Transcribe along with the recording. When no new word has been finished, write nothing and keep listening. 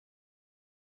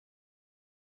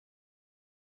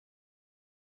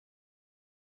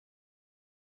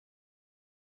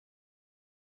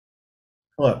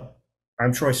Hello,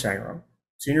 I'm Troy Sangram,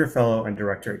 Senior Fellow and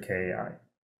Director at KAI.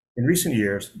 In recent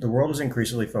years, the world has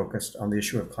increasingly focused on the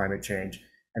issue of climate change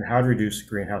and how to reduce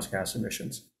greenhouse gas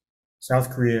emissions. South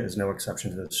Korea is no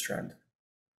exception to this trend.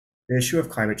 The issue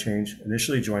of climate change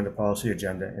initially joined the policy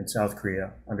agenda in South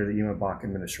Korea under the Lee Bak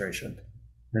administration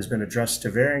and has been addressed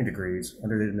to varying degrees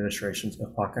under the administrations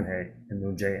of Park Geun-hye and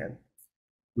Moon Jae-in.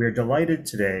 We are delighted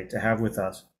today to have with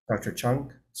us Dr.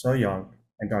 Chung So-young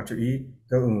and Dr. Lee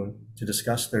Do-eun to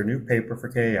discuss their new paper for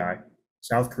KAI,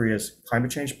 South Korea's Climate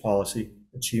Change Policy,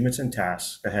 Achievements and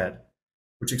Tasks Ahead,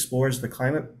 which explores the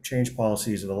climate change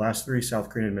policies of the last three South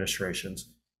Korean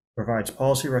administrations, provides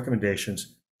policy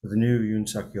recommendations for the new Yoon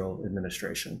Suk-yeol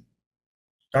administration.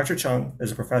 Dr. Chung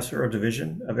is a professor of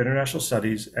Division of International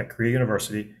Studies at Korea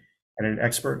University and an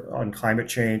expert on climate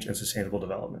change and sustainable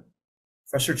development.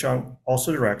 Professor Chung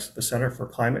also directs the Center for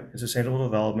Climate and Sustainable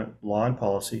Development Law and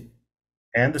Policy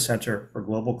and the Center for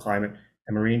Global Climate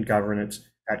and Marine Governance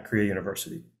at Korea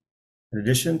University. In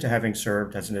addition to having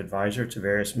served as an advisor to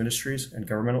various ministries and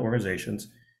governmental organizations,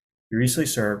 he recently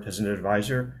served as an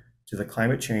advisor to the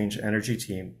Climate Change Energy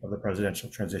Team of the Presidential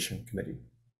Transition Committee.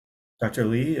 Dr.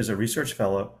 Lee is a research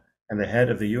fellow and the head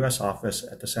of the U.S. office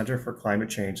at the Center for Climate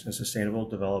Change and Sustainable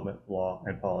Development Law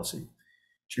and Policy.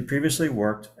 She previously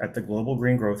worked at the Global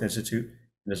Green Growth Institute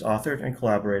and has authored and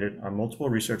collaborated on multiple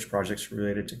research projects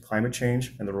related to climate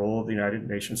change and the role of the United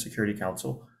Nations Security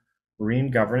Council, marine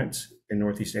governance in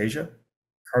Northeast Asia,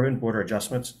 carbon border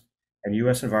adjustments, and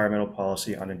U.S. environmental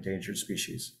policy on endangered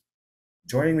species.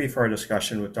 Joining me for our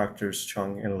discussion with Drs.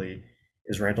 Chung and Lee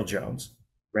is Randall Jones.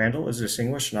 Randall is a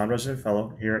distinguished non-resident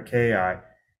fellow here at KAI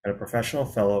and a professional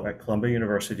fellow at Columbia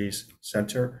University's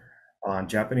Center on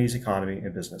Japanese Economy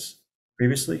and Business.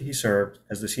 Previously, he served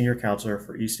as the senior counselor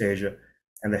for East Asia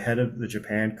and the head of the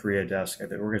Japan-Korea desk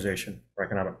at the Organization for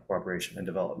Economic Cooperation and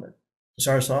Development. To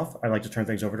start us off, I'd like to turn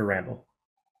things over to Randall.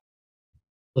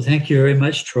 Well, thank you very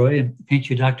much, Troy, and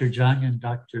thank you, Dr. Jung and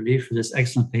Dr. Lee, for this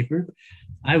excellent paper.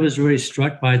 I was really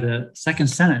struck by the second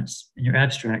sentence in your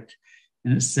abstract,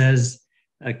 and it says,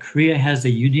 Korea has a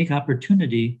unique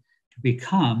opportunity to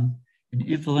become an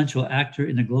influential actor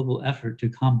in the global effort to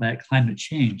combat climate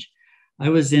change. I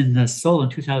was in Seoul in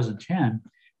 2010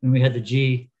 when we had the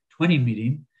G20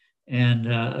 meeting,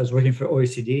 and I was working for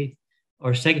OECD.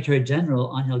 Our Secretary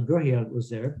General, Angel Gurria, was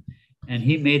there, and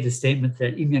he made the statement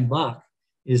that Lee Myung-bak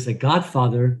is the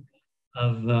godfather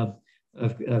of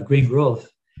green growth.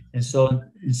 And so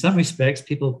in some respects,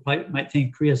 people might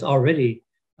think Korea is already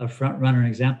a front runner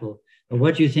example. But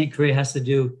what do you think Korea has to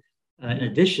do in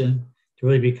addition to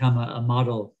really become a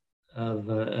model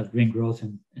of green growth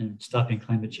and stopping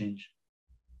climate change?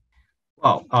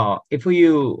 Well, if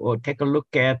you take a look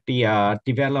at the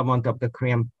development of the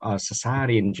Korean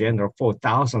society in general for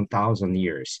thousand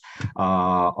years,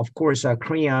 of course,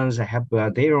 Koreans have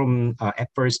their own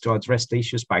efforts to address the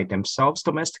issues by themselves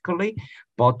domestically,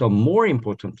 but more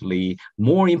importantly,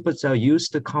 more inputs are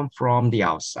used to come from the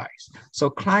outside. So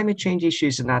climate change issue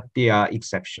is not the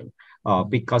exception.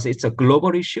 Because it's a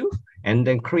global issue, and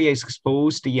then Korea is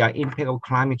exposed to the impact of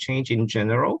climate change in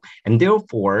general. And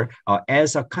therefore,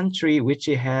 as a country which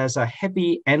has a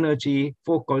heavy energy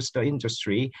focused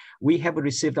industry, we have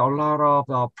received a lot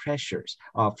of pressures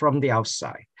from the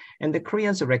outside. And the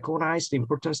Koreans recognize the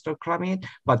importance of climate,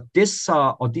 but this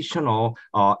additional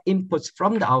inputs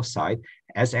from the outside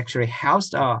has actually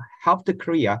helped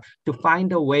Korea to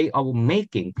find a way of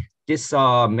making this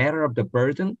matter of the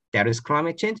burden that is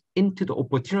climate change into the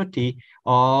opportunity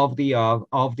of the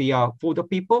for the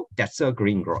people. That's a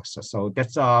green growth. So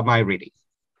that's my reading.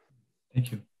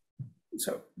 Thank you.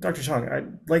 So, Dr. Chung,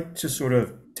 I'd like to sort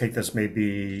of take this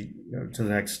maybe to the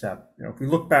next step. If we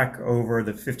look back over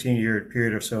the 15-year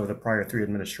period or so of the prior three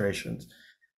administrations,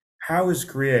 how has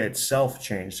Korea itself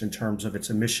changed in terms of its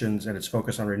emissions and its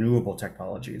focus on renewable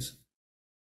technologies?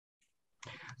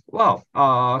 Well,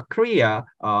 Korea,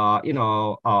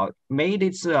 made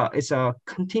its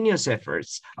continuous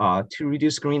efforts to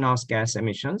reduce greenhouse gas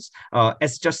emissions.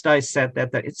 As just I said,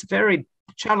 that it's very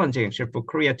challenging actually for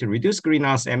Korea to reduce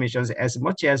greenhouse emissions as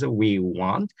much as we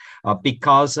want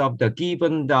because of the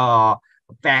given the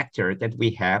factor that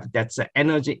we have, that's an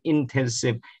energy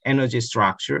intensive energy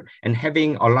structure, and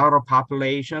having a lot of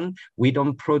population, we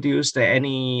don't produce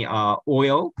any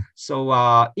oil.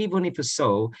 So even if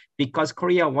so, because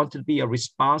Korea wants to be a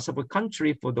responsible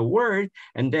country for the world,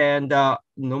 and then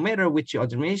no matter which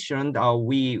administration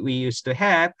we used to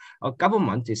have,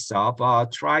 government itself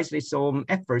tries its own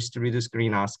efforts to reduce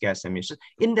greenhouse gas emissions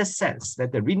in the sense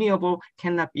that the renewable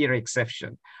cannot be an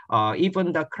exception.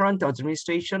 Even the current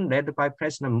administration led by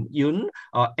President Yoon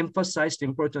emphasized the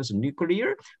importance of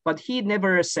nuclear, but he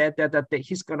never said that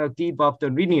he's going to give up the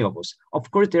renewables. Of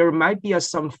course, there might be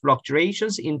some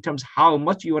fluctuations in terms of how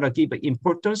much you want to give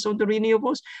importance on the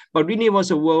renewables, but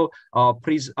renewables will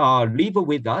live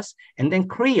with us. And then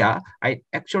Korea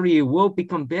actually will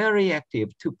become very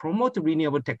active to promote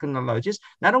renewable technologies,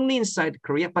 not only inside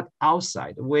Korea, but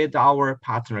outside with our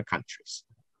partner countries.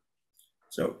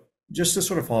 So just to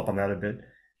sort of follow up on that a bit,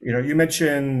 you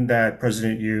mentioned that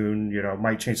President Yoon,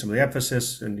 might change some of the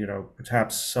emphasis and,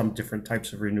 perhaps some different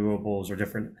types of renewables or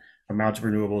different amounts of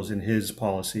renewables in his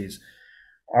policies.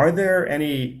 Are there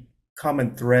any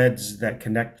common threads that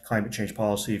connect climate change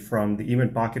policy from the Lee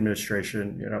Bak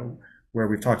administration, where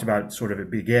we've talked about sort of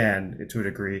it began to a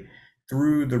degree,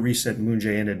 through the recent Moon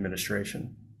Jae-in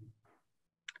administration?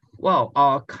 Well,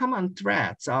 common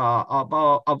threats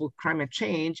about climate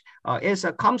change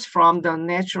comes from the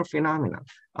natural phenomenon.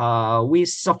 We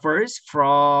suffers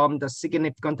from the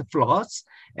significant floods,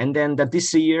 and then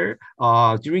this year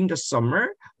during the summer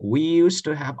we used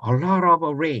to have a lot of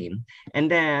rain, and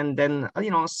then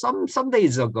some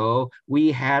days ago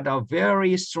we had a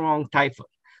very strong typhoon.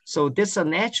 So this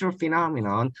natural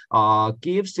phenomenon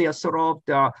gives the sort of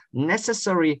the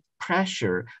necessary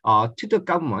pressure to the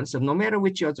governments, no matter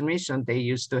which administration they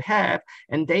used to have,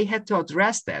 and they had to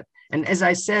address that. And as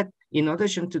I said, in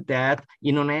addition to that,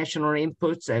 international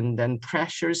inputs and then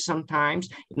pressures sometimes,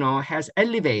 has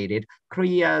elevated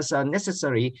Korea's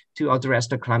necessary to address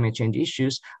the climate change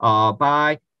issues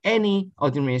by any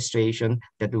administration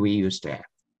that we used to have.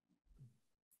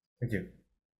 Thank you.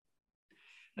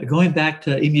 Going back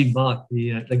to Lee Bak,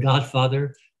 the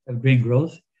godfather of green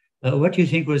growth, what do you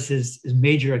think was his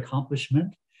major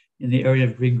accomplishment in the area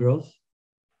of green growth?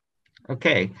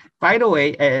 Okay. By the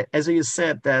way, as you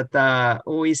said, that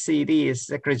OECD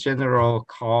Secretary General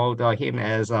called him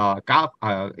as the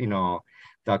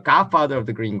godfather of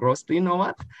the green growth. Do you know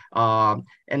what?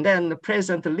 And then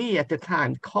President Lee at the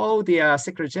time called the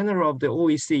Secretary General of the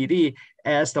OECD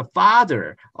as the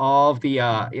father of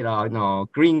the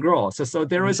green growth. So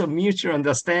there is a mutual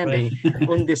understanding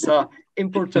on this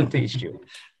important issue.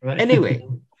 Right. Anyway,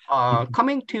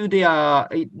 coming to the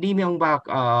Lee Myung-bak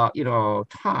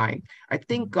time, I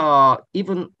think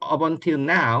even up until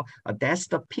now, that's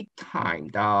the peak time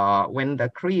when the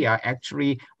Korea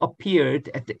actually appeared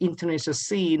at the international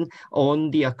scene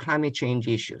on the climate change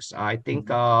issues. I think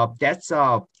that's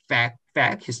a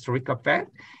historical fact.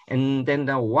 And then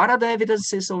what are the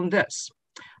evidences on this?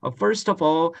 First of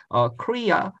all,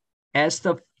 Korea as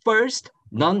the first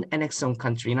non-annexion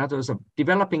country, in other words, a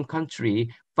developing country,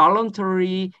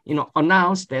 voluntarily,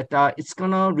 announced that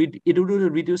it will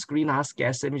reduce greenhouse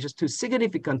gas emissions to a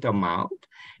significant amount.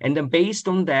 And then based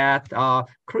on that,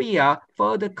 Korea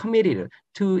further committed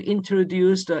to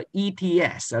introduce the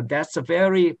ETS. That's a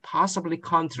very possibly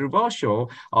controversial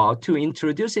to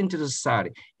introduce into the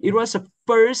society. It was the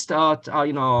first,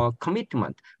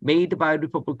 commitment made by the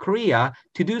Republic of Korea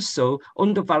to do so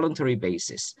on the voluntary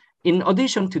basis. In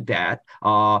addition to that,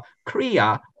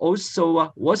 Korea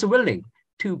also was willing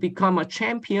to become a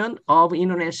champion of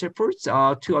international efforts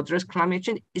to address climate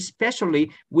change,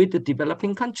 especially with the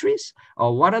developing countries.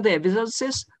 What are the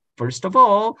evidences? First of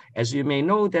all, as you may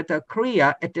know, that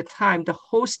Korea at the time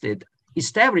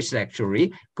established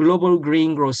actually Global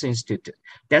Green Growth Institute.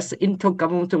 That's an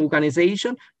intergovernmental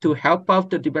organization to help out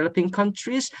the developing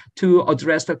countries to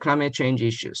address the climate change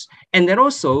issues. And then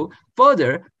also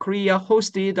further, Korea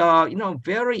hosted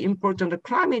very important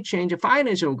climate change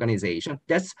financial organization.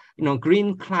 That's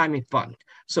Green Climate Fund.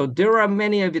 So there are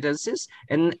many evidences.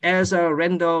 And as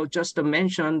Randall just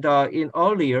mentioned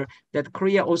earlier, that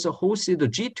Korea also hosted the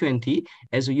G20.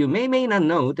 As you may not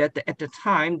know, that at the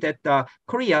time that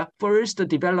Korea first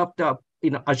developed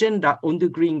agenda on the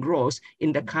green growth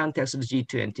in the context of the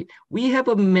G20. We have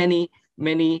many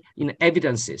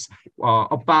evidences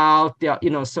about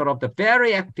the sort of the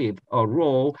very active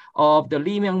role of the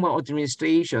Lee Myung-bak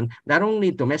administration, not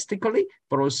only domestically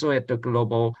but also at the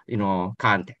global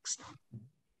context.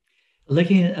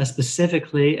 Looking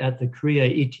specifically at the Korea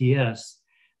ETS,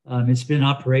 it's been in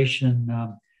operation,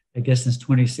 I guess, since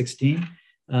 2016.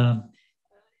 Do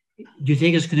you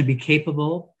think it's going to be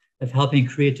capable of helping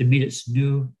Korea to meet its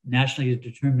new nationally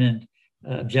determined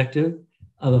objective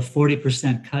of a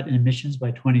 40% cut in emissions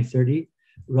by 2030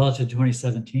 relative to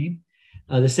 2017?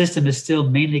 The system is still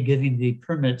mainly giving the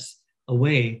permits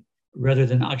away rather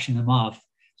than auctioning them off.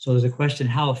 So there's a question,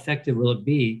 how effective will it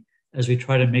be as we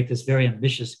try to make this very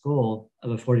ambitious goal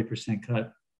of a 40%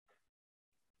 cut?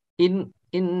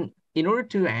 In order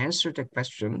to answer the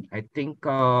question, I think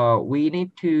we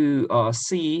need to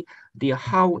see the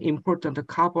how important the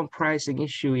carbon pricing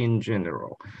issue in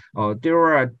general. There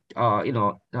are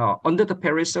under the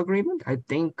Paris Agreement, I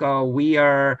think we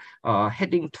are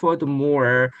heading toward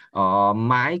more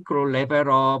micro level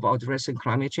of addressing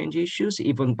climate change issues,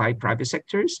 even by private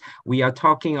sectors. We are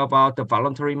talking about the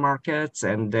voluntary markets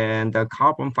and then the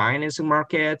carbon financing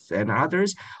markets and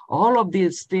others. All of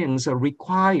these things are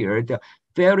required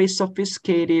very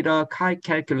sophisticated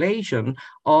calculation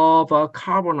of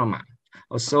carbon amount.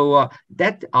 So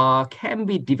that can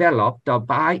be developed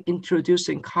by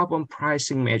introducing carbon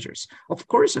pricing measures. Of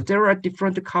course, there are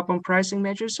different carbon pricing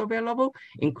measures available,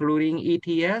 including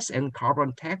ETS and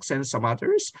carbon tax and some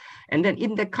others. And then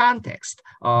in the context,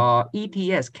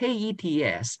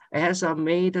 KETS has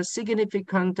made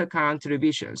significant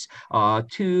contributions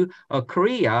to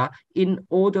Korea in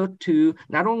order to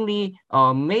not only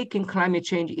making climate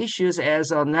change issues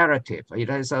as a narrative, it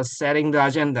is setting the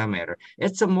agenda matter.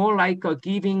 It's more like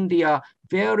giving the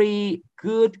very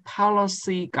good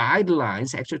policy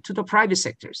guidelines actually to the private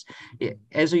sectors.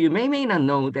 As you may not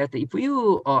know that if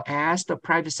you ask the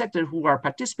private sector who are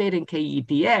participating in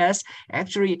KETS,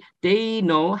 actually they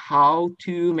know how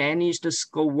to manage the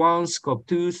scope 1, scope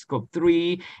 2, scope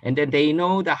 3, and then they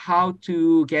know how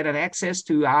to get an access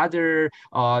to other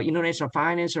international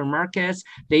financial markets.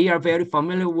 They are very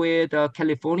familiar with the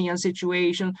Californian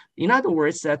situation. In other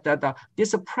words, that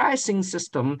this pricing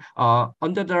system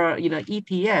under the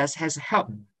ETS has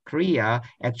helped Korea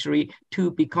actually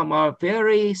to become a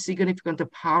very significant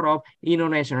part of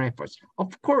international efforts.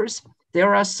 Of course,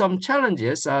 there are some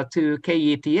challenges to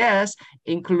KETS,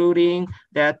 including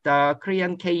that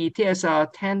Korean KETS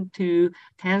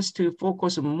tends to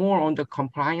focus more on the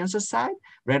compliance side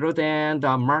rather than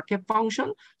the market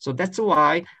function. So that's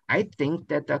why I think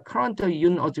that the current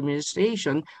Yoon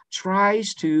administration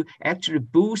tries to actually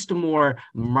boost more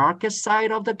market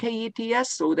side of the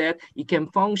KETS so that it can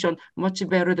function much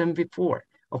better than before.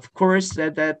 Of course,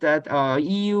 that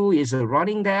EU is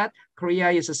running that.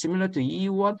 Korea is similar to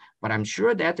EU one, but I'm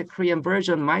sure that the Korean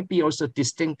version might be also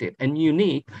distinctive and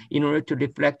unique in order to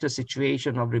reflect the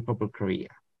situation of Republic of Korea.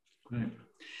 Right.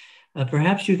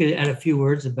 Perhaps you could add a few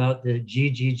words about the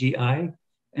GGGI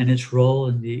and its role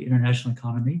in the international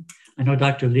economy. I know,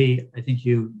 Dr. Lee, I think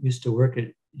you used to work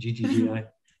at GGGI.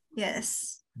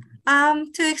 Yes.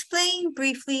 To explain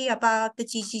briefly about the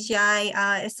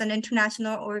GGGI, it's an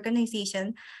international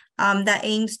organization that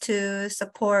aims to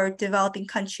support developing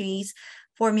countries'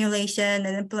 formulation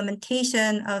and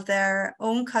implementation of their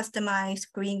own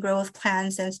customized green growth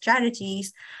plans and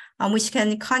strategies, which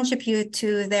can contribute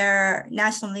to their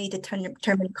nationally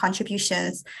determined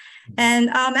contributions. And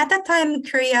at that time,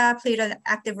 Korea played an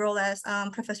active role, as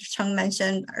Professor Chung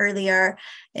mentioned earlier,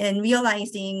 in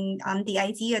realizing the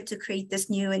idea to create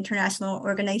this new international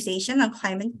organization on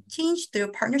climate change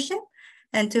through partnership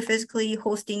and to physically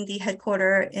hosting the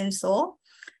headquarters in Seoul.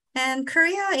 And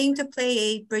Korea aimed to play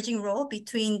a bridging role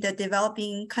between the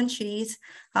developing countries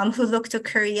who look to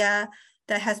Korea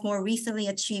that has more recently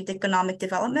achieved economic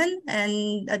development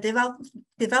and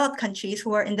developed countries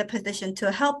who are in the position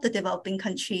to help the developing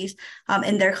countries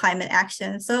in their climate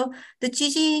action. So the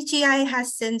GGGI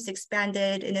has since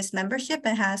expanded in its membership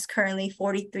and has currently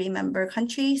 43 member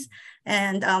countries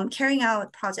and carrying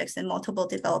out projects in multiple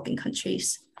developing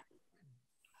countries.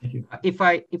 Thank you. If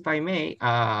I may,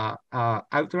 I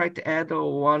would like to add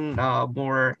one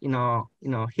more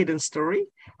hidden story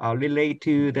related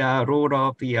to the role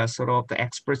of the sort of the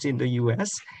experts in the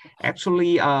U.S.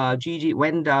 Actually,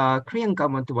 when the Korean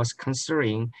government was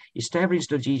considering establish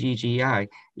the GGGI,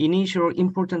 initial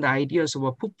important ideas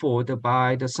were put forward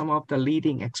by some of the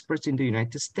leading experts in the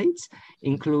United States,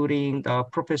 including the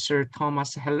Professor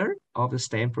Thomas Heller of the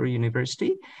Stanford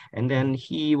University. And then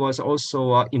he was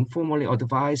also informally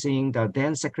advising the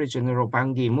then Secretary General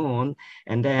Ban Ki-moon.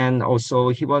 And then also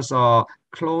he was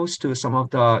close to some of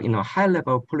the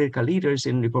high-level political leaders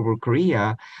in Republic of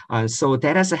Korea. So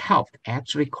that has helped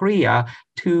actually Korea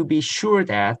to be sure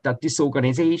that this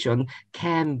organization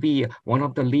can be one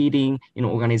of the leading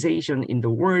organizations in the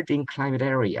world in climate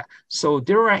area. So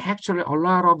there are actually a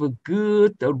lot of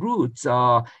good roots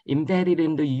embedded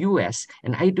in the US.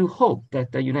 And I do hope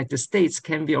that the United States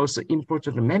can be also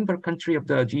important member country of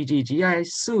the GGGI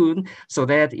soon so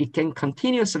that it can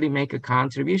continuously make a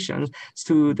contribution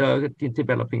to the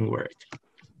developing world.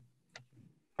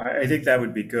 I think that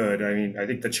would be good. I mean, I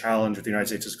think the challenge with the United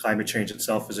States is climate change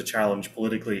itself is a challenge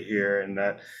politically here, and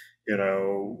that,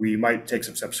 we might take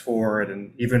some steps forward.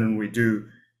 And even when we do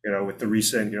with the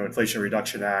recent, Inflation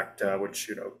Reduction Act, which,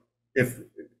 if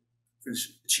it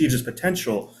achieves its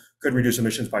potential, could reduce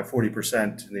emissions by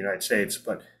 40% in the United States,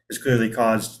 but has clearly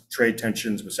caused trade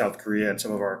tensions with South Korea and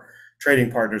some of our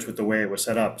trading partners with the way it was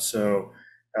set up. So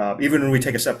even when we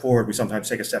take a step forward, we sometimes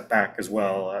take a step back as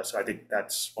well. So I think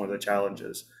that's one of the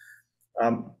challenges.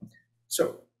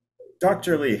 So,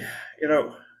 Dr. Lee,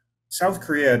 South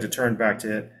Korea, to turn back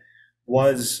to it,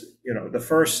 was the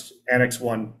first Annex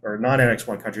 1 or non-Annex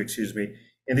 1 country, excuse me,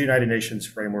 in the United Nations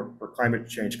Framework for Climate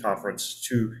Change Conference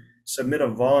to submit a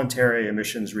voluntary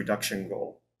emissions reduction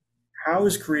goal. How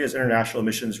is Korea's international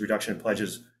emissions reduction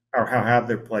pledges, or how have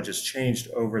their pledges changed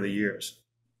over the years?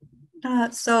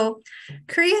 So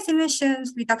Korea's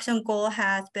emissions reduction goal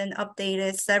has been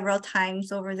updated several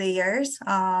times over the years.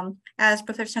 As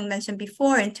Professor Chung mentioned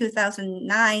before, in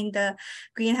 2009, the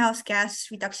greenhouse gas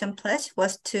reduction pledge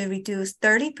was to reduce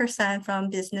 30%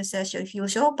 from business as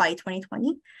usual by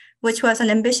 2020, which was an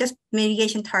ambitious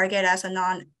mitigation target as a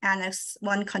non-Annex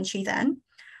 1 country then.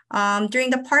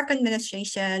 During the Park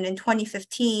administration in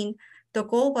 2015, the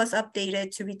goal was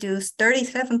updated to reduce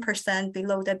 37%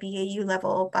 below the BAU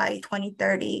level by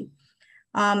 2030.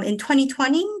 In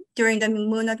 2020, during the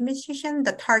Moon administration,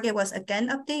 the target was again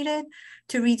updated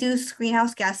to reduce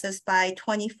greenhouse gases by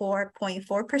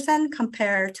 24.4%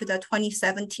 compared to the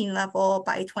 2017 level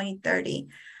by 2030.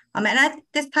 And at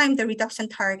this time, the reduction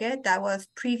target that was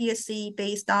previously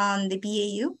based on the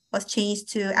BAU was changed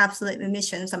to absolute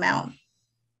emissions amount.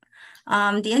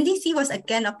 The NDC was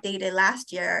again updated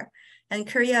last year, and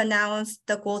Korea announced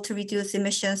the goal to reduce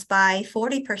emissions by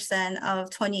 40% of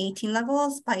 2018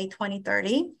 levels by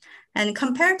 2030. And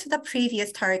compared to the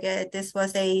previous target, this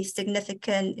was a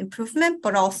significant improvement,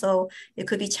 but also it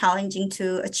could be challenging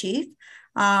to achieve.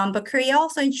 But Korea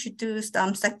also introduced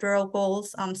sectoral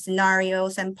goals,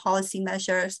 scenarios, and policy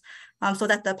measures so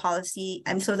that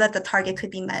the target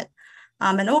could be met.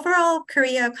 And overall,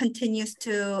 Korea continues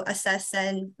to assess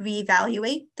and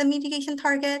reevaluate the mitigation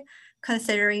target,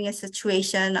 considering its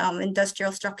situation,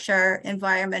 industrial structure,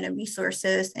 environment and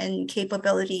resources, and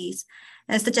capabilities,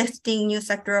 and suggesting new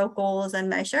sectoral goals and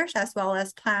measures, as well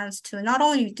as plans to not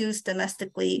only reduce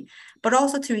domestically, but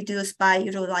also to reduce by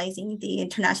utilizing the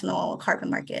international carbon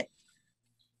market.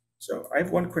 So I have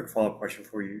one quick follow-up question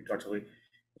for you, Dr. Lee.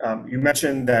 You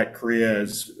mentioned that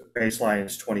Korea's baseline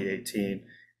is 2018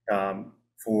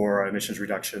 for emissions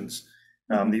reductions.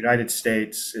 The United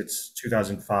States, it's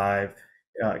 2005.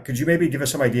 Could you maybe give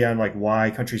us some idea on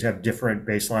why countries have different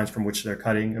baselines from which they're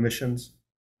cutting emissions?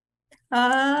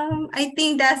 I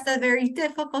think that's a very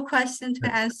difficult question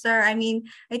to answer. I mean,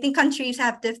 I think countries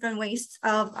have different ways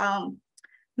of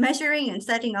measuring and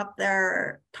setting up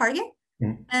their target.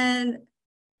 And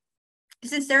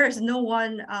since there is no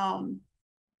one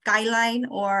guideline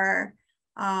or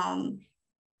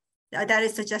that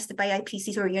is suggested by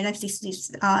IPCC or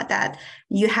UNFCCC that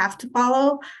you have to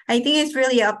follow, I think it's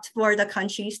really up for the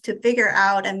countries to figure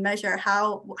out and measure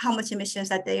how much emissions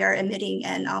that they are emitting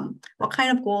and what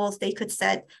kind of goals they could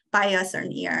set by a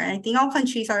certain year. And I think all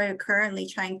countries are currently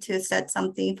trying to set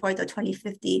something for the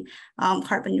 2050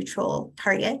 carbon neutral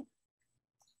target.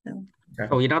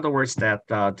 So in other words, that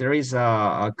there is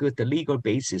a good legal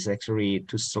basis actually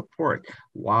to support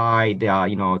why there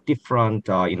are different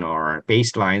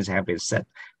baselines have been set.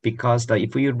 Because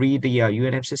if you read the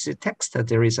UNFCCC text,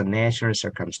 there is a national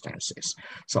circumstances.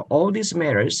 So all these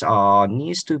matters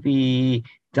needs to be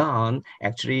done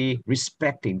actually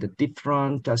respecting the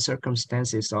different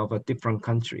circumstances of different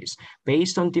countries.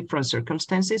 Based on different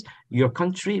circumstances, your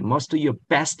country must do your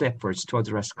best efforts to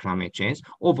address climate change.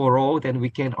 Overall, then we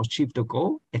can achieve the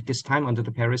goal at this time under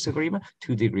the Paris Agreement,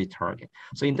 2-degree target.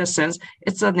 So in that sense,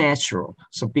 it's a natural.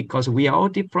 So because we are all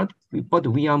different, but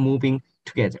we are moving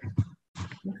together.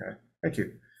 Okay, thank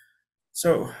you.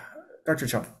 So, Dr.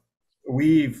 Chung,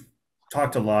 we've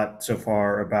talked a lot so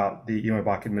far about the Yoon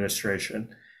Suk-yeol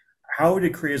administration. How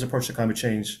did Korea's approach to climate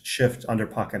change shift under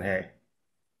Park Geun-hye?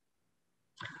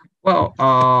 Well,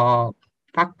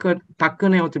 Park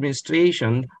Geun-hye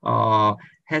administration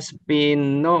has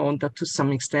been known that to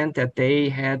some extent that they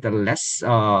had less,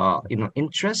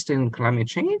 interest in climate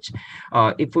change.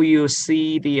 If you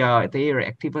see their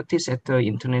activities at the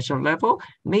international level,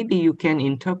 maybe you can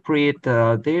interpret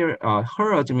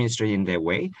her administration in that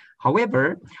way.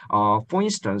 However, for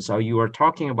instance, you are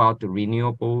talking about the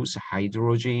renewables,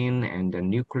 hydrogen, and the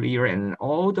nuclear, and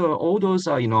all those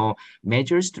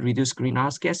measures to reduce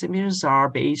greenhouse gas emissions are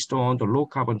based on the low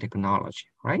carbon technology,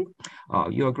 right?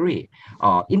 You agree?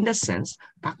 In that sense,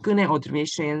 Park Geun-hye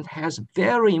administration has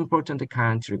very important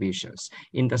contributions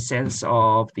in the sense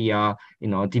of the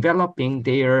developing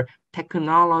their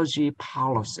technology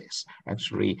policies,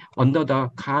 actually, under the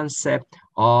concept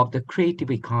of the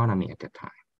creative economy at the time.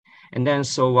 And then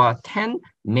 10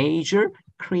 major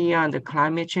Korean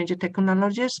climate change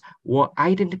technologies were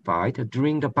identified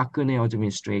during the Park Geun-hye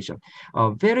administration.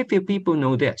 Very few people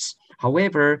know this.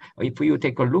 However, if you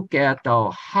take a look at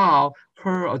how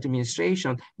her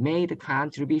administration made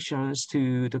contributions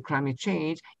to the climate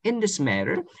change in this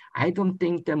matter, I don't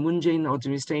think the Moon Jae-in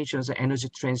administration's energy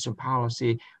transition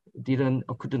policy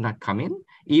could not come in.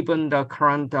 Even the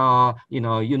current,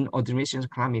 Yoon administration's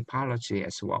climate policy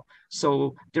as well.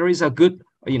 So there is a good,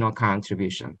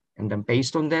 contribution. And then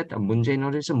based on that, Moon Jae-in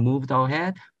administration moved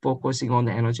ahead, focusing on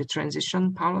the energy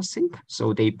transition policy.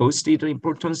 So they boosted the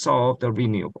importance of the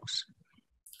renewables.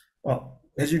 Well,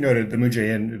 as you noted, the Moon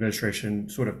Jae-in administration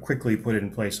sort of quickly put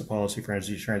in place a policy for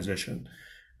energy transition.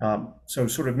 So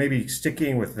sort of maybe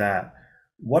sticking with that,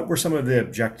 what were some of the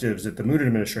objectives that the Moon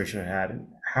administration had, and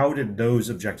how did those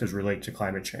objectives relate to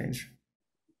climate change?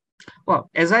 Well,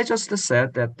 as I just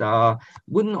said, that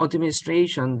Moon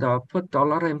administration put a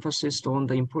lot of emphasis on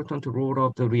the important role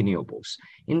of the renewables.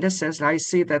 In that sense, I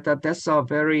see that that's a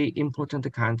very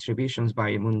important contributions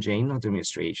by Moon Jae-in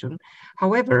administration.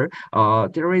 However,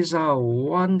 there is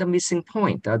one missing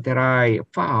point that I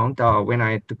found when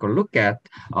I took a look at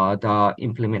the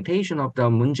implementation of the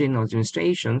Moon Jae-in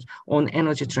administration on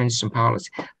energy transition policy.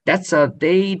 That's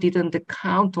they didn't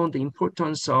count on the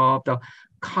importance of the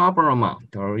carbon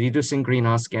amount or reducing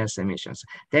greenhouse gas emissions.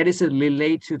 That is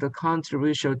related to the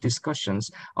controversial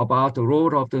discussions about the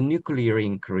role of the nuclear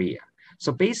in Korea.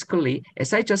 So basically,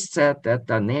 as I just said, that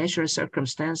the natural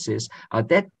circumstances,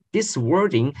 that this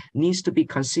wording needs to be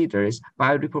considered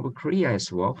by Republic of Korea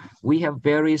as well. We have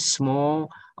very small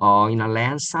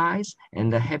land size,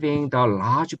 and having the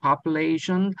large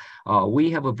population,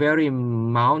 we have a very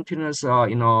mountainous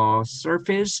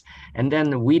surface, and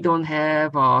then we don't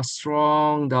have a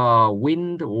strong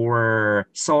wind or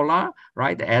solar,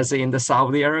 right, as in the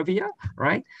Saudi Arabia,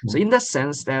 right? So in the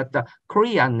sense that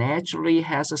Korea naturally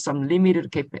has some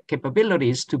limited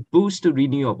capabilities to boost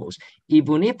renewables,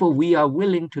 even if we are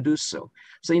willing to do so.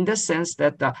 So in the sense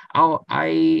that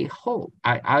I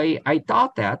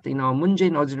thought that Moon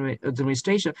Jae-in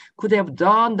administration could have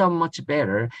done much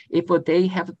better if they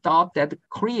have thought that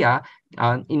Korea,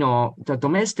 the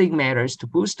domestic matters to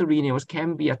boost the renewables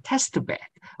can be a test bed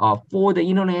for the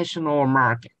international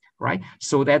market. Right,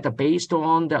 so that based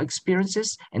on the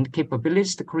experiences and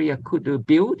capabilities that Korea could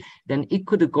build, then it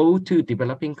could go to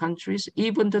developing countries,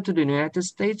 even to the United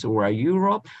States or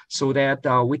Europe, so that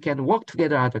we can work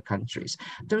together with other countries.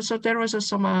 So there was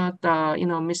some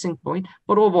missing point,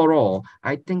 but overall,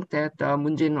 I think that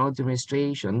Moon Jae-in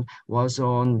administration was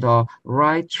on the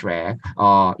right track,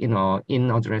 in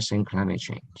addressing climate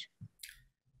change.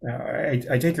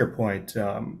 I take your point.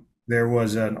 There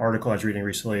was an article I was reading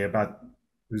recently about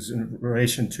was in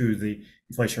relation to the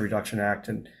Inflation Reduction Act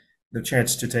and the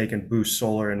chance to take and boost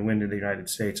solar and wind in the United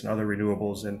States and other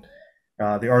renewables. And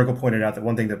the article pointed out that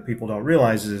one thing that people don't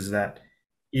realize is that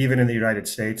even in the United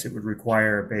States, it would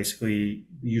require basically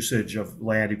usage of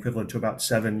land equivalent to about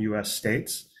 7 US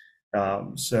states.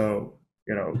 So,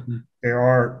 there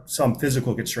are some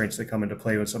physical constraints that come into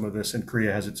play with some of this, and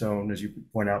Korea has its own, as you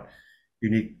point out,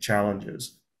 unique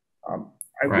challenges.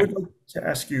 I would like to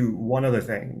ask you one other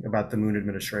thing about the Moon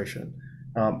administration.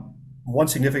 One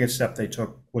significant step they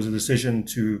took was a decision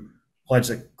to pledge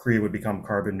that Korea would become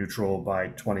carbon neutral by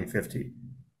 2050.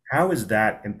 How has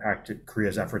that impacted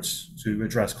Korea's efforts to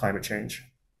address climate change?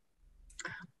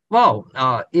 Well,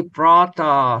 it brought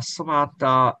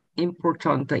somewhat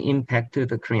important impact to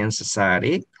the Korean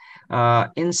society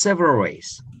in several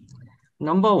ways.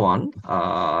 Number one,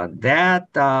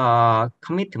 that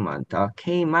commitment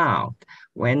came out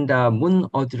when the Moon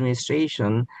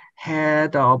administration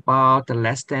had about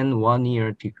less than 1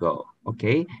 year to go,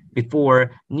 okay,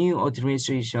 before new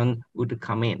administration would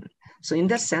come in. So in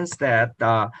the sense that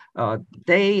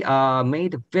they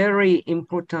made a very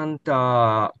important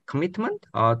commitment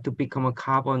to become a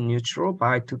carbon neutral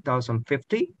by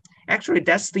 2050. Actually,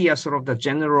 that's the sort of the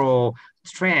general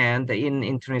trend in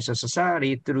international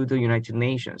society through the United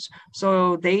Nations.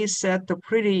 So they set a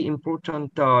pretty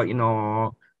important,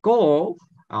 goal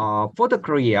for the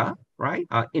Korea, right,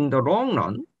 in the long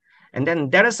run. And then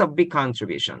that is a big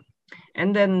contribution.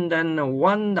 And then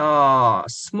one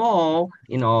small,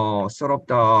 sort of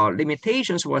the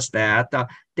limitations was that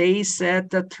they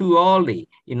said too early,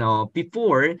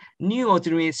 before new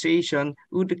administration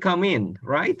would come in,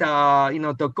 right?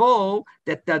 The goal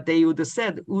that they would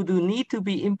set would need to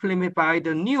be implemented by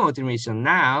the new administration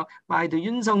now, by the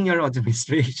Yoon Suk-yeol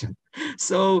administration.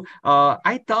 So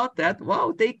I thought that,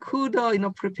 well, they could,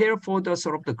 prepare for the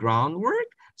sort of the groundwork,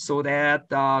 so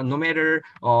that no matter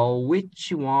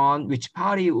which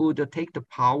party would take the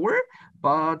power,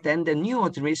 but then the new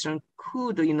administration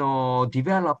could,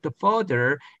 develop the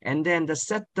further, and then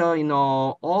set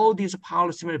all these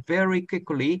policies very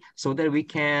quickly, so that we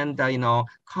can,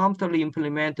 comfortably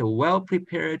implement a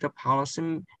well-prepared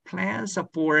policy plans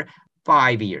for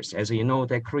 5 years. As you know,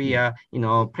 that Korea,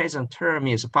 present term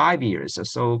is 5 years.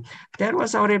 So that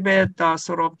was a little bit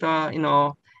sort of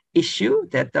the, issue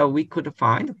that we could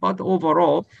find. But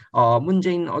overall, Moon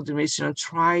Jae-in administration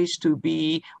tries to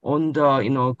be on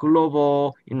the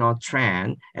global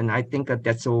trend, and I think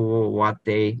that's what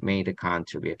they made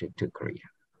contributed to Korea.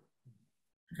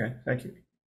 Okay, thank you.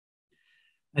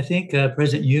 I think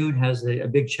President Yoon has a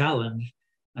big challenge.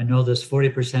 I know this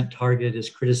 40% target is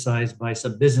criticized by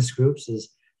some business groups as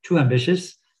too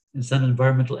ambitious, and some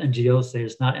environmental NGOs say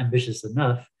it's not ambitious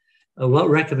enough. What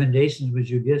recommendations would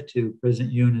you give to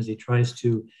President Yoon as he tries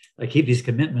to keep these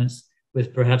commitments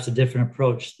with perhaps a different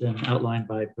approach than outlined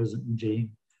by President Moon Jae-in?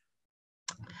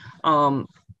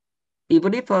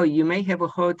 Even if you may have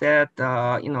heard that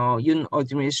Yoon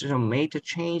administration made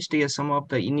change some of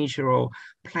the initial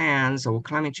plans or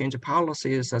climate change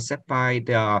policies set by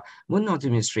the Moon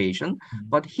administration,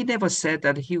 but he never said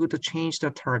that he would change the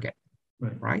target,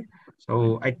 right?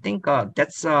 So I think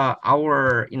that's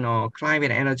our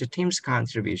climate energy team's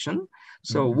contribution.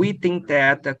 So we think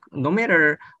that no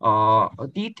matter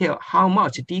how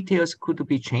much details could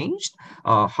be changed,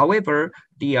 however,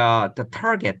 the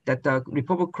target that the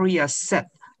Republic of Korea set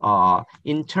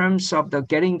in terms of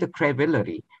getting the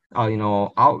credibility,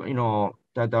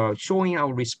 the showing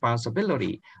our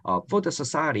responsibility for the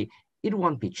society, it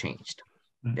won't be changed.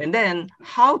 And then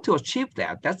how to achieve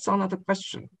that, that's another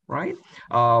question, right?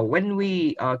 When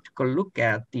we took a look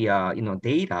at the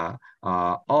data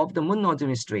of the Moon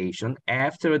administration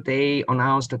after they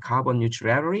announced the carbon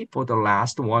neutrality for the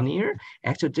last 1 year,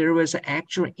 actually there was an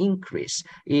actual increase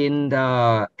in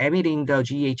the emitting the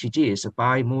GHGs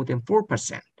by more than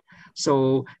 4%.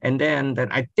 So, and then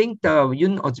I think the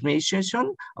Yoon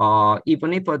administration,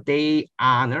 even if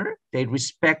they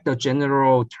respect the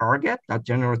general target, the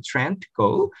general trend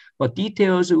goal, but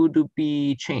details would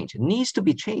be changed, needs to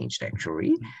be changed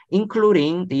actually,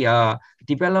 including the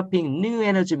developing new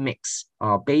energy mix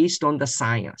based on the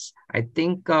science. I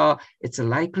think it's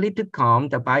likely to come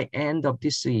by end of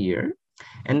this year.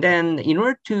 And then in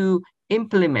order to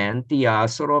implement the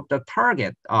sort of the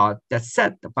target that's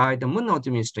set by the Moon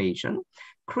administration,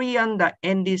 Korean the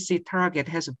NDC target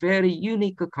has a very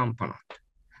unique component.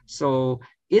 So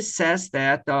it says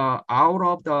that out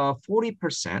of the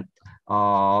 40%,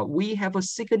 we have a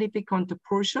significant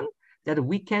portion that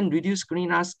we can reduce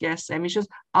greenhouse gas emissions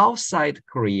outside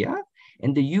Korea.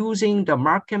 And using the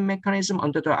market mechanism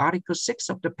under the Article 6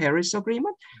 of the Paris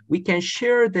Agreement, we can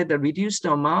share the reduced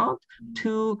amount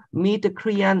to meet the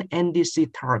Korean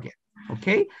NDC target.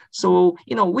 Okay, so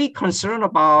we concerned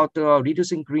about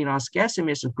reducing greenhouse gas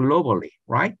emissions globally,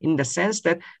 right? In the sense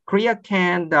that Korea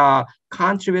can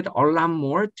contribute a lot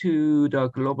more to the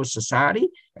global society.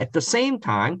 At the same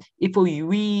time, if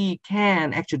we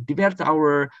can actually develop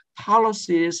our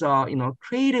policies,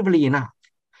 creatively enough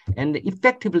and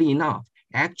effectively enough,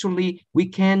 actually we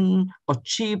can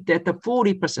achieve that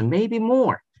 40%, maybe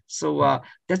more. So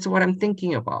that's what I'm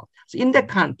thinking about. So in that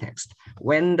context,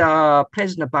 when the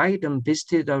President Biden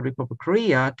visited the Republic of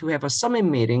Korea to have a summit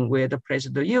meeting with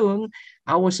President Yoon,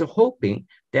 I was hoping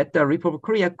that the Republic of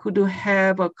Korea could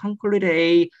have concluded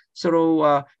a sort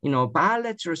of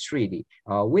bilateral treaty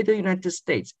with the United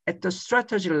States at the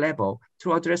strategy level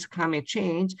to address climate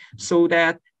change, so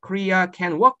that Korea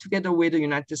can work together with the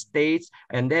United States,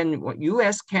 and then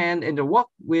U.S. can work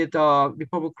with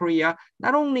Republic of Korea,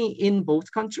 not only in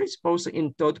both countries, both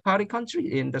in third-party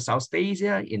countries, in the South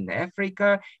Asia, in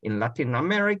Africa, in Latin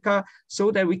America, so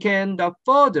that we can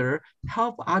further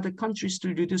help other countries to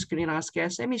reduce greenhouse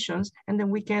gas emissions, and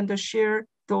then we can share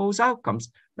those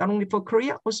outcomes, not only for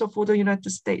Korea, also for the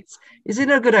United States. Is it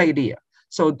a good idea?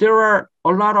 So there are a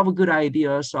lot of good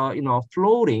ideas,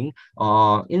 floating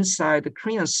inside the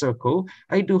Korean circle.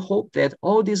 I do hope that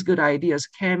all these good ideas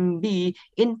can be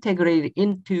integrated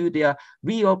into the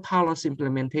real policy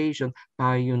implementation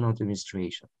by Yoon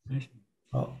administration.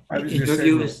 Well, I was In just your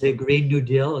view, saying, is the Green New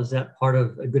Deal, is that part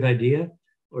of a good idea?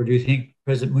 Or do you think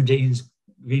President Moon Jae-in's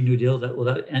Green New Deal, will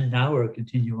that end now or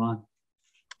continue on?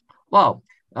 Well,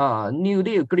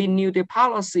 Green New Deal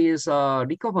policy is a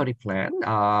recovery plan,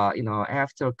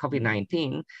 after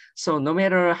COVID-19. So no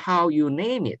matter how you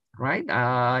name it, right,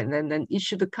 then it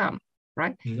should come,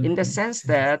 right? In the sense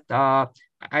that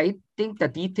I think the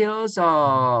details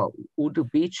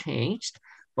would be changed,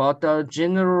 but the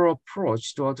general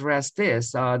approach to address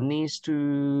this needs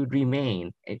to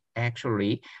remain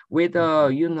actually with the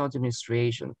Yoon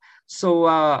administration. So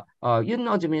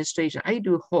Yoon administration, I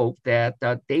do hope that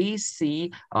they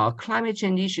see climate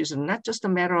change issues not just a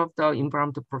matter of the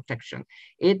environmental protection.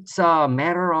 It's a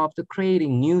matter of the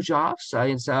creating new jobs.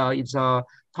 It's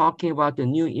talking about the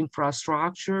new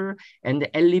infrastructure and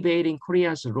elevating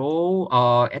Korea's role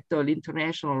at the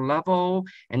international level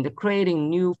and creating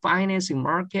new financing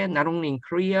market, not only in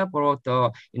Korea, but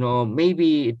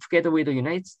maybe together with the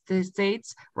United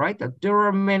States, right? There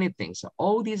are many things.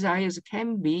 All these ideas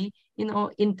can be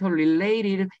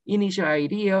interrelated initial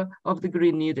idea of the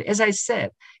Green New Deal. As I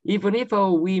said, even if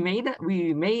we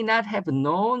may not have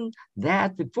known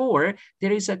that before,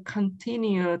 there is a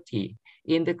continuity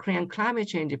in the Korean climate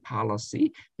change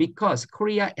policy because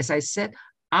Korea, as I said,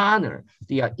 honor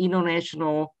the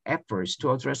international efforts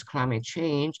to address climate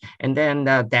change, and then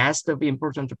that's the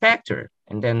important factor.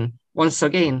 And then once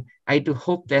again, I do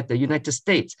hope that the United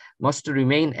States must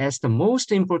remain as the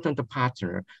most important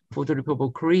partner for the Republic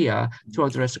of Korea to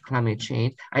address climate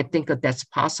change. I think that's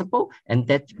possible, and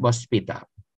that must be done.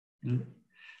 So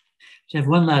I have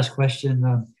one last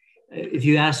question. If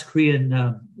you ask Korean,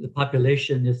 the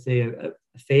population, if they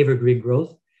favor green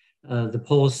growth, the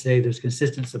polls say there's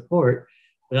consistent support.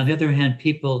 But on the other hand,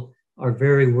 people are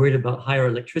very worried about higher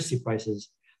electricity prices.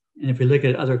 And if we look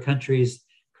at other countries,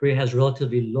 Korea has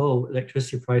relatively low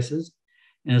electricity prices.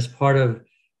 And as part of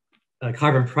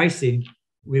carbon pricing,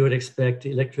 we would expect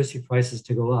electricity prices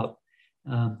to go up.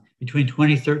 Between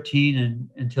 2013 and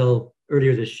until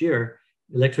earlier this year,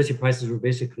 electricity prices were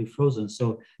basically frozen.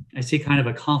 So I see kind of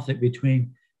a conflict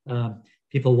between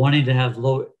people wanting to have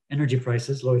low energy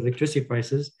prices, low electricity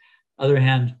prices. Other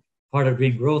hand, part of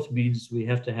green growth means we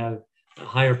have to have a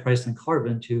higher price than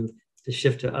carbon to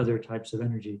shift to other types of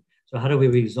energy. So how do we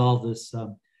resolve this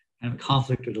kind of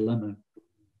conflict or dilemma?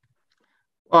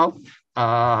 Well,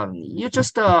 you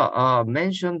just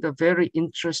mentioned a very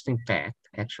interesting fact,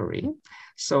 actually.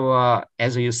 So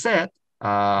as you said,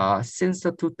 since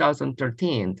the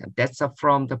 2013, that's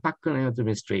from the Park Geun-hye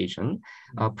administration,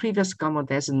 previous government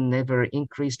has never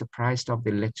increased the price of the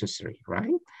electricity,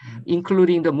 right?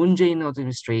 Including the Moon Jae-in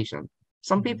administration.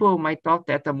 Some people might thought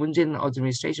that the Moon Jae-in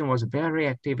administration was very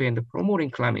active in promoting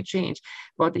climate change,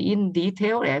 but in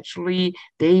detail, actually,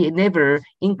 they never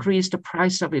increased the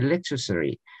price of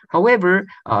electricity. However,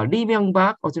 Lee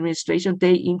Myung-bak administration,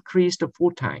 they increased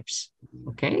 4 times.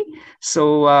 Okay,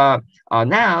 so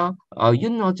now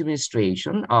Yoon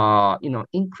administration,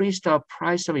 increased the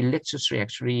price of electricity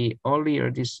actually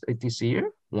earlier this year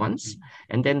once,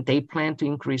 and then they plan to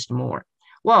increase more.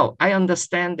 Well, I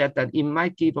understand that it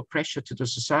might give a pressure to the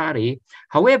society.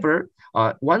 However,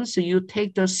 once you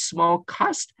take the small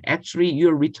cost, actually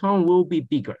your return will be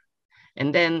bigger.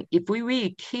 And then if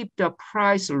we keep the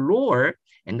price lower,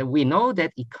 and we know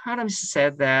that economists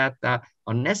said that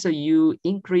unless you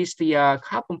increase the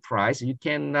carbon price, you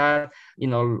cannot,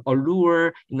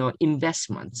 allure,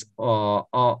 investments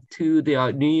to the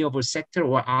renewable sector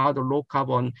or other low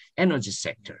carbon energy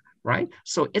sector. Right?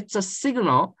 So it's a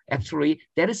signal, actually,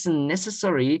 that is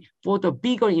necessary for the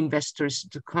bigger investors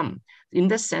to come. In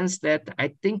the sense that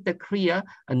I think that Korea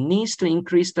needs to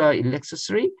increase the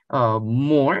electricity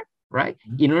more, right?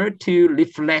 In order to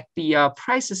reflect the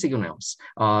price signals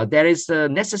that is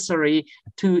necessary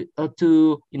to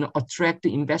attract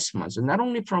the investments, not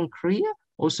only from Korea,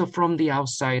 also from the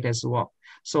outside as well.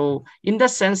 So in the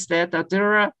sense that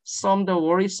there are some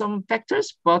worrisome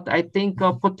factors, but I think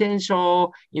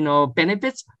potential,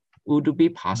 benefits would be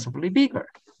possibly bigger.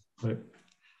 Right.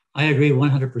 I agree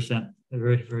 100%. A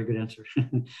very, very good answer.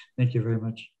 Thank you very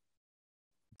much.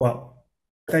 Well,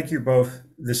 thank you both.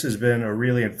 This has been a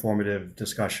really informative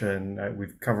discussion.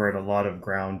 We've covered a lot of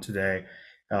ground today.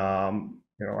 I'm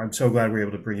so glad we're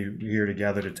able to bring you here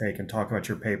together to take and talk about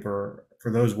your paper. For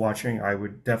those watching, I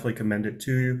would definitely commend it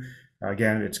to you.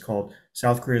 Again, it's called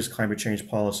South Korea's Climate Change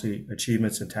Policy,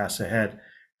 Achievements and Tasks Ahead.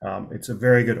 It's a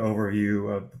very good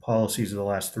overview of the policies of the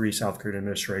last 3 South Korean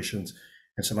administrations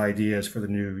and some ideas for the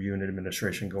new Yoon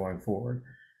administration going forward.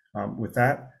 With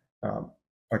that,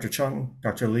 Dr. Chung,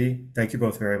 Dr. Lee, thank you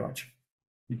both very much.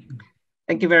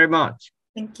 Thank you very much.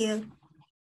 Thank you.